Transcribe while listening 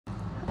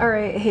All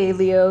right, hey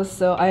Leo.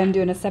 So I am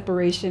doing a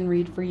separation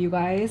read for you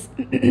guys.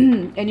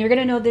 And you're going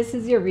to know this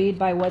is your read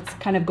by what's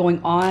kind of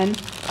going on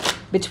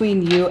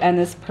between you and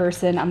this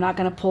person. I'm not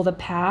going to pull the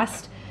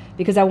past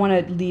because I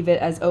want to leave it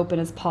as open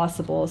as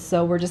possible.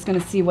 So we're just going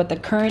to see what the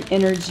current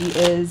energy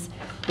is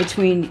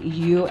between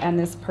you and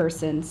this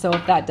person. So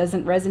if that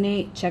doesn't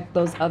resonate, check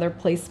those other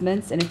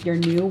placements. And if you're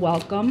new,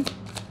 welcome.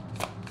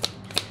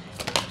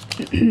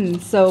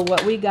 So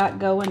what we got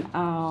going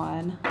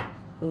on,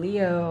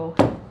 Leo.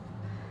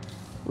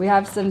 We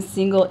have some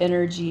single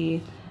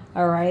energy,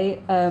 all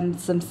right?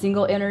 Some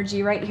single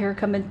energy right here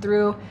coming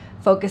through,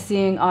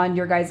 focusing on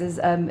your guys'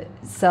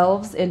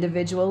 selves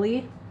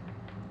individually.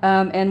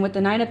 And with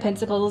the Nine of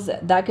Pentacles,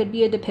 that could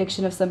be a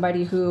depiction of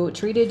somebody who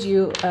treated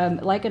you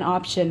like an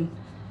option,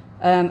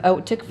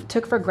 took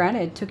you for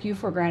granted,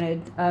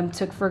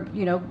 took for,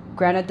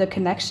 granted the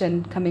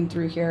connection coming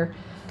through here.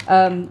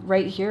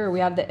 Right here, we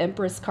have the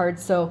Empress card.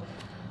 So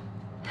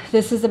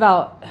this is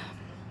about...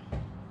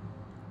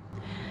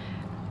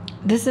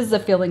 This is a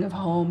feeling of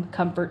home,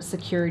 comfort,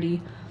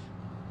 security,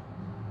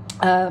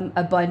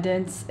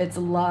 abundance. It's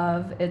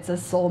love. It's a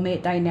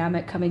soulmate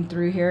dynamic coming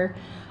through here.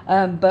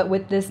 But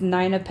with this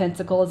Nine of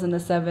Pentacles and the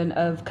Seven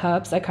of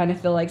Cups, I kind of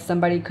feel like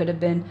somebody could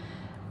have been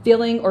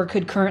feeling or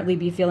could currently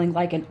be feeling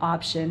like an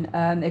option,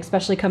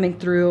 especially coming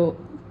through.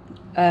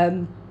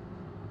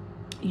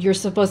 You're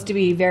supposed to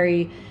be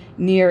very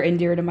near and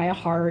dear to my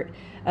heart.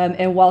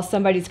 And while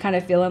somebody's kind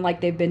of feeling like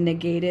they've been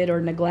negated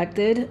or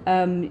neglected,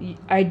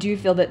 I do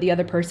feel that the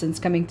other person's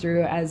coming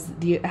through as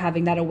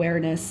having that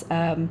awareness.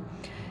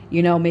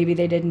 Maybe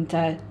they didn't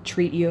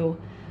treat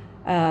you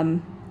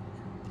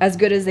as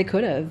good as they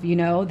could have.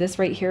 This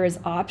right here is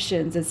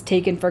options. It's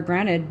taken for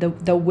granted,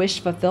 the wish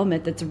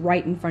fulfillment that's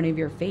right in front of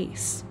your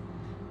face.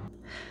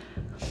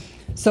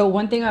 So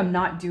one thing I'm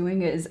not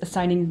doing is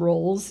assigning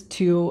roles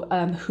to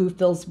who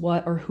feels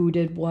what or who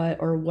did what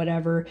or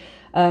whatever.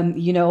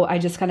 I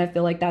just kind of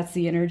feel like that's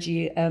the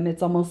energy.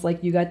 It's almost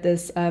like you got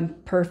this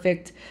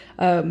perfect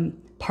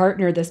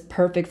partner, this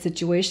perfect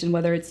situation,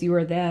 whether it's you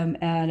or them.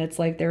 And it's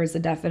like there is a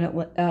definite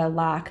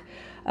lack,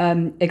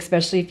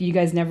 especially if you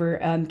guys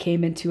never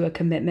came into a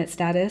commitment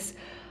status.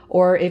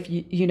 Or if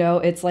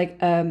it's like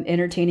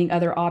entertaining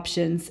other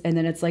options. And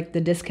then it's like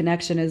the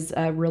disconnection is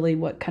really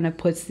what kind of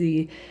puts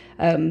the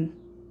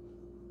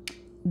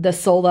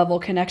soul level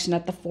connection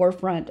at the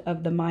forefront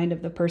of the mind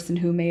of the person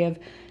who may have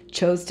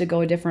chose to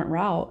go a different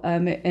route.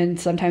 And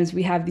sometimes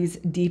we have these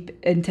deep,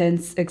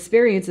 intense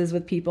experiences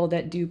with people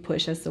that do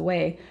push us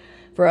away.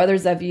 For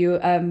others of you,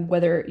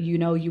 whether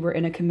you were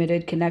in a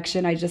committed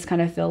connection, I just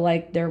kind of feel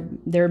like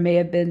there may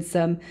have been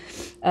some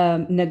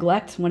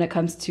neglect when it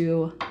comes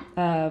to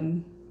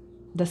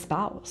the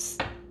spouse,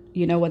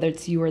 whether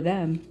it's you or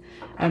them.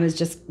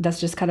 That's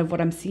just kind of what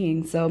I'm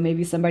seeing. So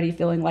maybe somebody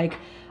feeling like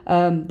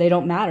they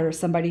don't matter.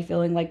 Somebody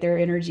feeling like their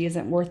energy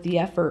isn't worth the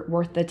effort,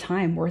 worth the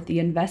time, worth the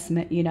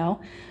investment,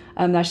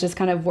 That's just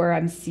kind of where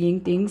I'm seeing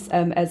things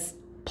as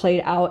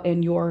played out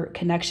in your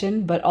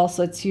connection, but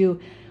also to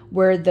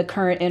where the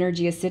current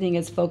energy is sitting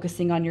is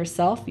focusing on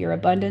yourself, your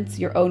abundance,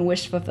 your own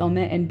wish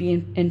fulfillment, and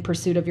being in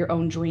pursuit of your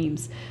own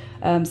dreams.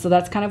 So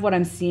that's kind of what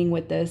I'm seeing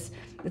with this.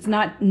 It's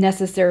not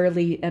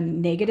necessarily a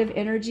negative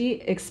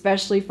energy,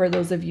 especially for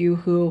those of you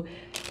who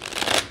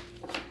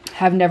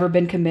have never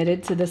been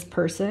committed to this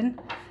person,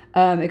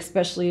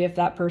 especially if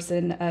that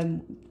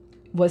person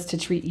was to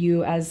treat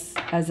you as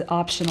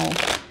optional.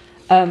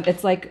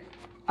 It's like,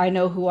 I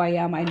know who I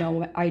am. I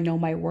know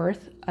my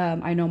worth.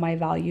 I know my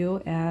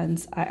value,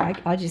 and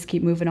I'll just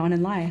keep moving on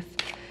in life.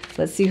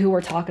 Let's see who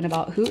we're talking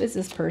about. Who is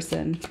this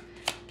person?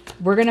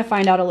 We're going to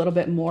find out a little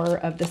bit more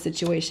of the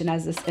situation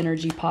as this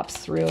energy pops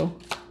through.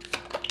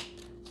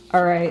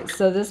 All right,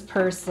 so this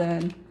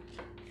person,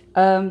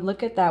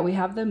 look at that. We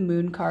have the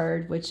Moon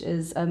card, which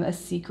is a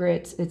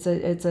secret. It's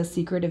a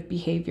secretive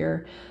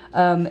behavior.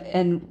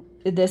 And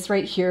this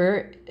right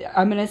here,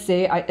 I'm going to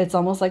say it's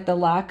almost like the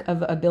lack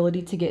of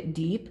ability to get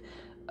deep.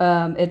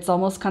 It's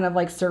almost kind of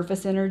like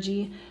surface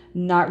energy,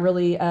 not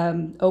really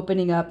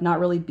opening up, not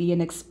really being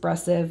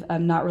expressive,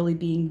 not really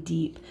being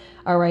deep.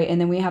 All right,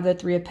 and then we have the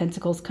Three of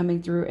Pentacles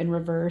coming through in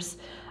reverse.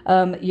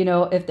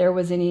 If there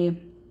was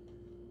any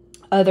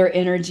other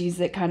energies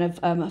that kind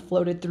of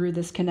floated through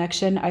this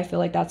connection, I feel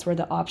like that's where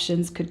the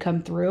options could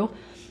come through.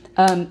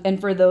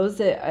 And for those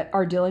that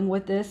are dealing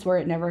with this, where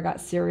it never got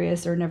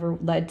serious or never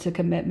led to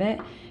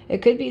commitment,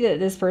 it could be that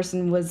this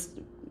person was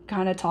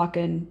kind of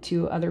talking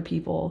to other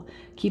people,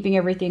 keeping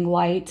everything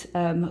light,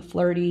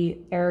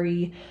 flirty,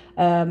 airy,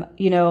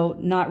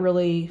 not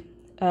really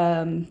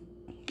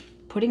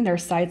putting their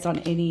sights on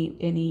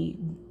any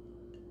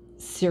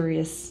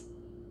serious,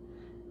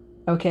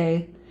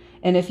 okay?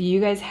 And if you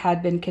guys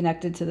had been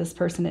connected to this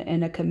person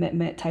in a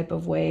commitment type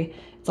of way,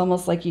 it's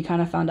almost like you kind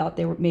of found out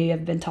they may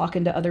have been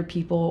talking to other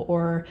people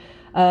or,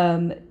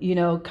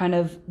 kind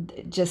of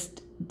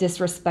just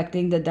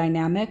disrespecting the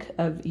dynamic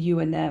of you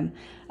and them,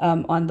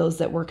 on those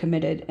that were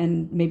committed,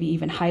 and maybe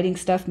even hiding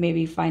stuff,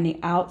 maybe finding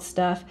out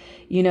stuff,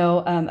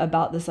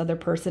 about this other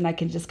person. I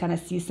can just kind of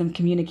see some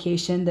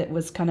communication that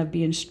was kind of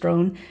being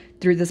strewn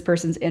through this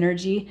person's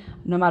energy.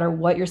 No matter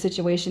what your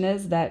situation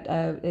is, that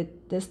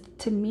this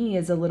to me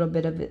is a little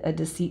bit of a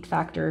deceit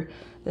factor.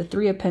 The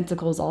Three of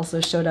Pentacles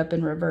also showed up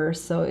in reverse,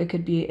 so it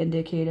could be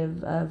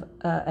indicative of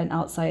an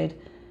outside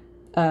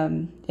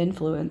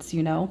influence,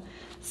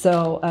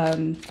 So,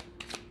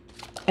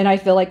 and I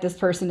feel like this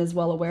person is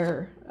well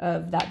aware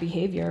of that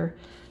behavior.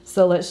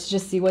 So let's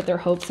just see what their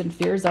hopes and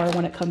fears are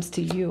when it comes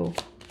to you.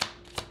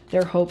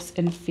 Their hopes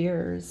and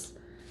fears.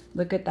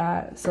 Look at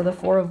that. So the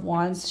Four of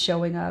Wands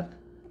showing up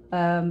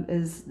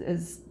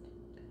is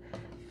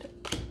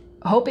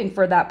hoping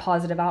for that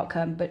positive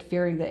outcome, but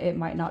fearing that it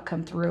might not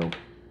come through.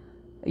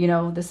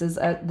 This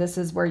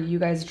is where you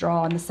guys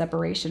draw on the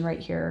separation right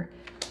here.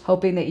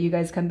 Hoping that you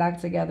guys come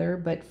back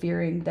together, but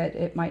fearing that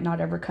it might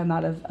not ever come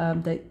out of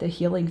the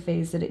healing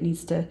phase that it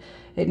needs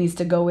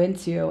to go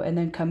into and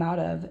then come out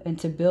of, and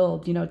to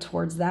build,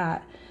 towards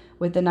that.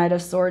 With the Knight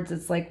of Swords,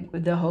 it's like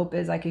the hope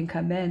is I can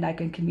come in, I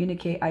can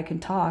communicate, I can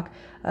talk,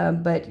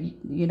 but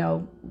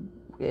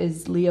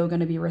is Leo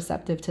going to be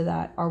receptive to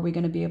that? Are we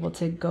going to be able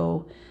to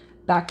go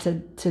back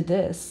to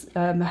this,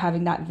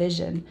 having that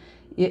vision?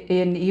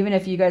 And even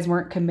if you guys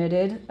weren't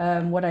committed,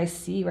 what I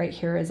see right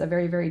here is a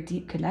very, very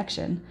deep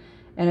connection.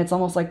 And it's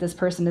almost like this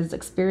person is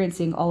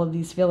experiencing all of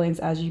these feelings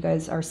as you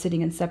guys are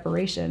sitting in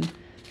separation.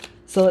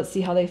 So let's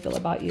see how they feel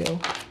about you.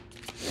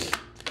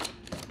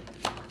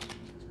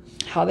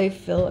 How they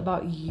feel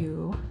about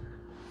you.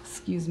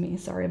 Excuse me,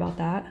 sorry about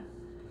that.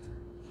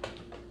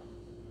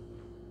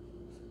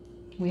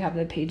 We have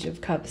the Page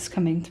of Cups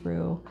coming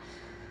through.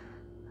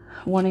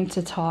 Wanting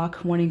to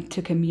talk, wanting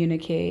to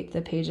communicate.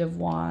 The Page of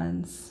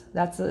Wands.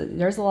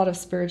 There's a lot of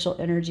spiritual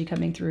energy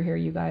coming through here,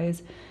 you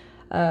guys.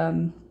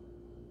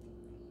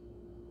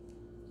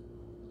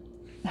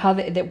 How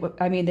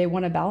they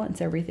want to balance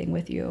everything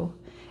with you.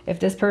 If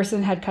this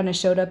person had kind of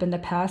showed up in the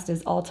past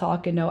as all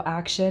talk and no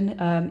action,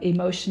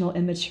 emotional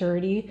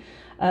immaturity,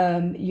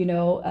 fast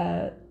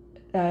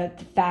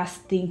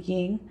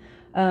thinking,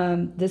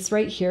 this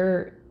right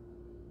here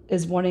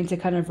is wanting to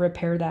kind of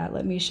repair that.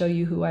 Let me show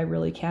you who I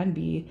really can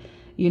be.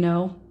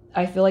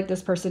 I feel like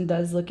this person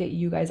does look at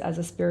you guys as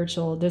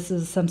this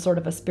is some sort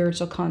of a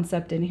spiritual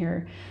concept in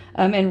here.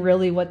 And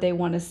really what they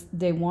want is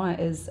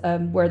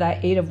where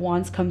that Eight of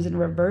Wands comes in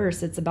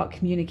reverse. It's about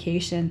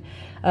communication,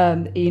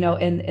 and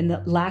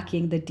the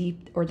lacking the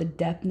deep or the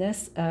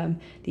depthness,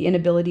 the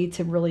inability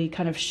to really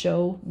kind of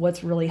show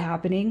what's really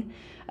happening.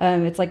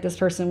 It's like this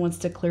person wants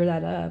to clear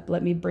that up.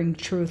 Let me bring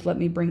truth. Let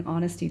me bring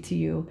honesty to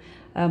you.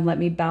 Let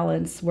me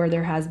balance where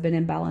there has been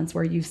imbalance,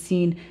 where you've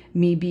seen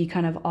me be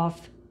kind of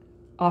off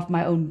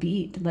my own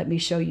beat. Let me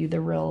show you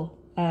the real,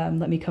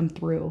 let me come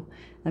through.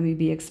 Let me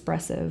be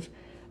expressive.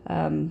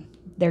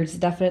 There's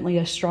definitely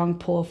a strong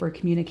pull for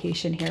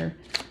communication here.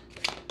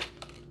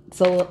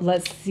 So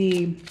let's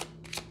see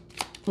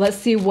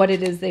what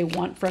it is they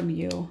want from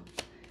you.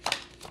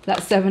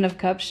 That Seven of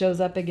Cups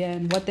shows up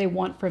again. What they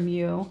want from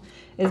you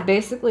is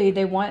basically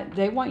they want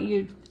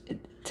you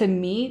to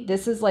me.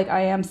 This is like,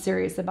 I am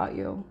serious about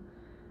you.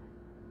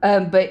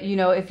 But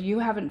if you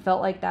haven't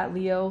felt like that,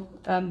 Leo,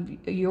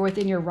 you're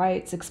within your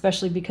rights,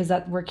 especially because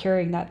we're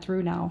carrying that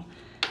through now.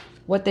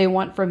 What they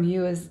want from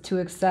you is to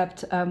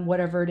accept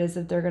whatever it is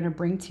that they're going to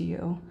bring to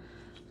you.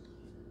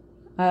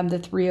 The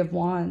Three of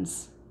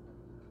Wands,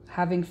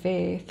 having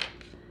faith.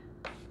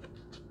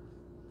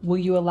 Will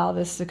you allow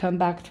this to come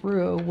back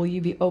through? Will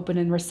you be open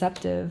and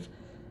receptive?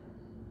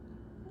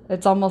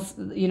 It's almost,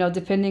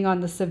 depending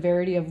on the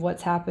severity of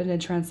what's happened and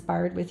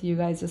transpired with you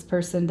guys, this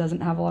person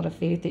doesn't have a lot of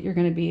faith that you're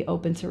going to be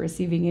open to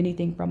receiving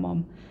anything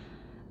from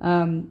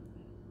them.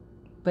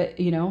 But,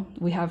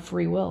 we have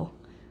free will.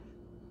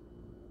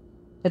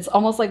 It's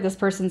almost like this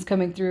person's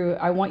coming through.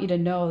 I want you to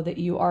know that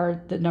you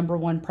are the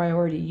 #1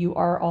 priority. You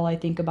are all I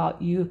think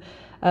about. You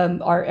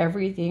are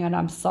everything. And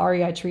I'm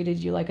sorry I treated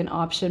you like an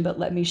option, but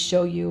let me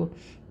show you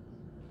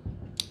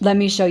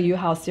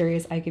how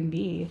serious I can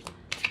be.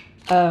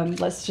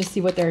 Let's just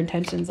see what their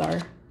intentions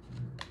are.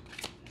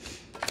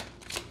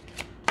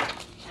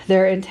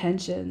 Their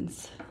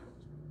intentions.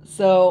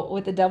 So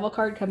with the Devil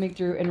card coming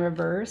through in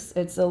reverse,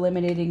 it's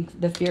eliminating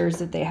the fears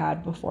that they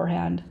had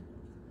beforehand.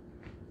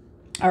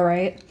 All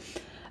right.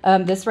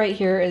 This right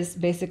here is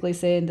basically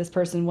saying this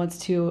person wants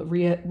to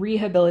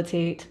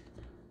rehabilitate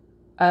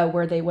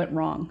where they went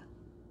wrong.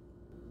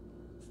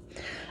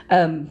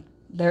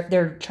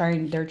 They're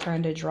trying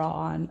to draw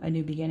on a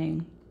new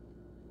beginning.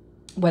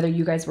 Whether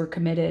you guys were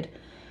committed,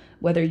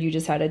 whether you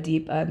just had a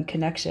deep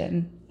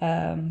connection,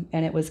 and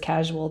it was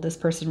casual, this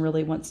person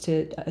really wants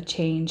to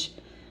change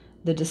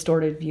the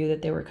distorted view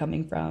that they were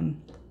coming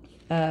from.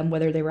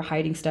 Whether they were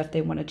hiding stuff,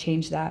 they want to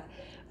change that.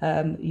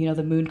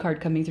 The Moon card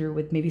coming through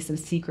with maybe some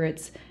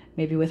secrets,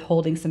 maybe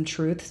withholding some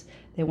truths.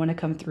 They want to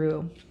come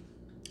through.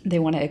 They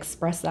want to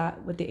express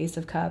that with the Ace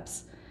of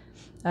Cups,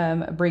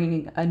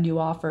 bringing a new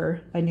offer,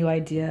 a new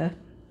idea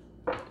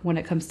when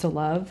it comes to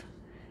love.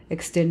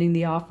 extending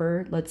the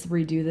offer. Let's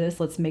redo this.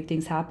 Let's make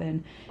things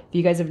happen. If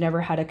you guys have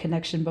never had a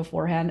connection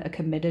beforehand, a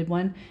committed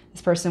one,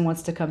 this person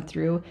wants to come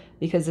through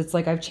because it's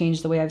like I've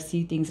changed the way I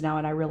see things now,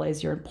 and I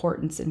realize your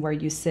importance and where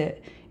you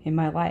sit in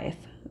my life.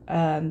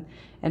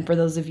 And for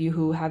those of you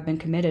who have been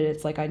committed,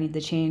 it's like I need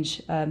to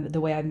change the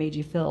way I've made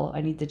you feel.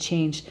 I need to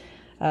change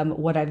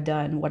what I've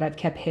done, what I've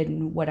kept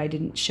hidden, what I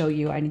didn't show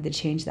you. I need to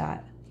change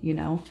that, you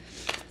know?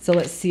 So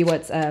let's see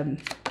what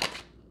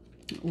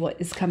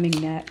is coming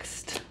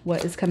next.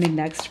 What is coming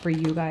next for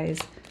you guys?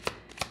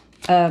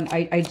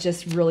 I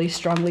just really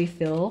strongly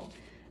feel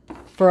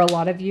for a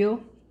lot of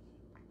you,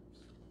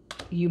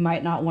 you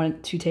might not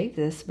want to take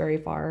this very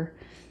far.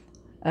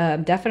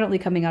 Definitely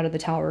coming out of the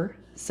Tower.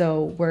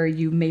 So where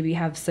you maybe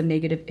have some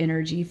negative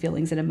energy,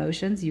 feelings, and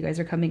emotions, you guys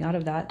are coming out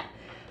of that.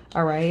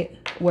 All right.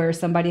 Where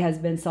somebody has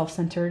been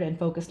self-centered and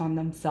focused on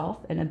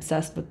themselves and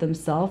obsessed with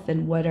themselves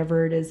and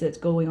whatever it is that's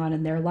going on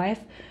in their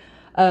life.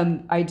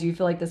 I do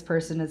feel like this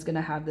person is going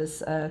to have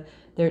this,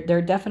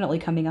 they're definitely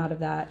coming out of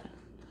that.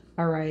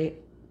 All right.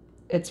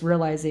 It's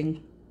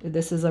realizing,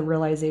 this is a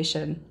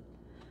realization,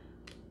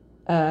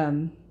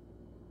 you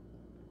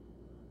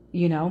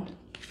know,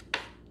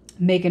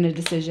 making a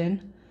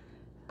decision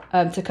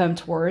to come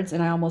towards.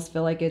 And I almost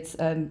feel like it's,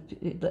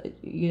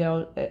 you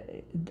know,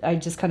 I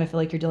just kind of feel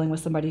like you're dealing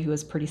with somebody who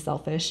is pretty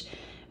selfish.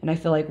 And I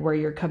feel like where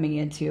you're coming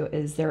into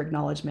is their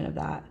acknowledgement of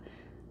that.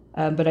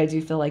 But I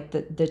do feel like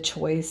the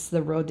choice,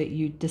 the road that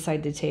you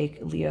decide to take,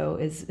 Leo,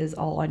 is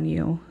all on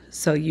you.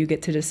 So you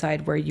get to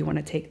decide where you want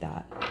to take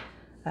that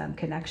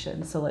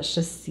connection. So let's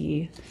just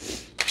see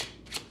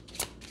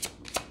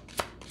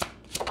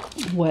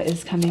what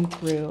is coming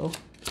through.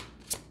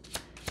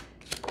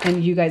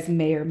 And you guys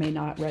may or may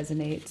not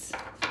resonate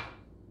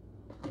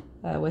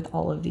with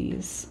all of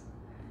these.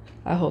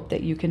 I hope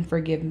that you can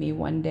forgive me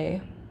one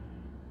day.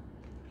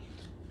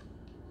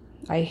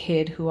 I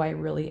hid who I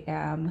really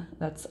am.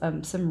 That's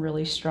some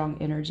really strong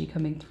energy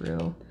coming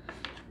through.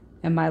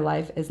 And my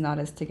life is not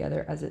as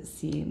together as it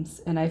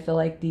seems. And I feel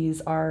like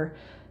these are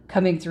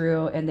coming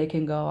through, and they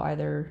can go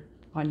either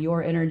on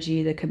your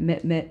energy, the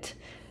commitment,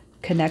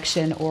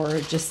 connection, or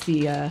just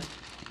the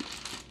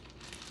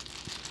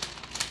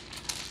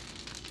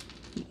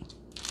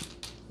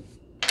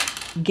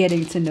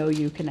getting to know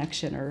you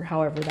connection, or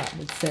however that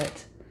would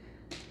sit.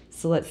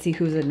 So let's see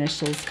whose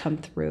initials come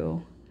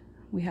through.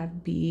 We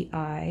have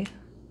B-I,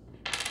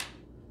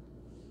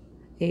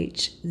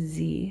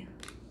 H-Z,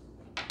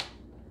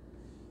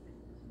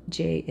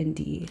 J, and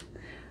D.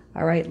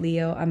 All right,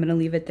 Leo, I'm going to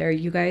leave it there.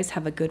 You guys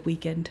have a good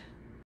weekend.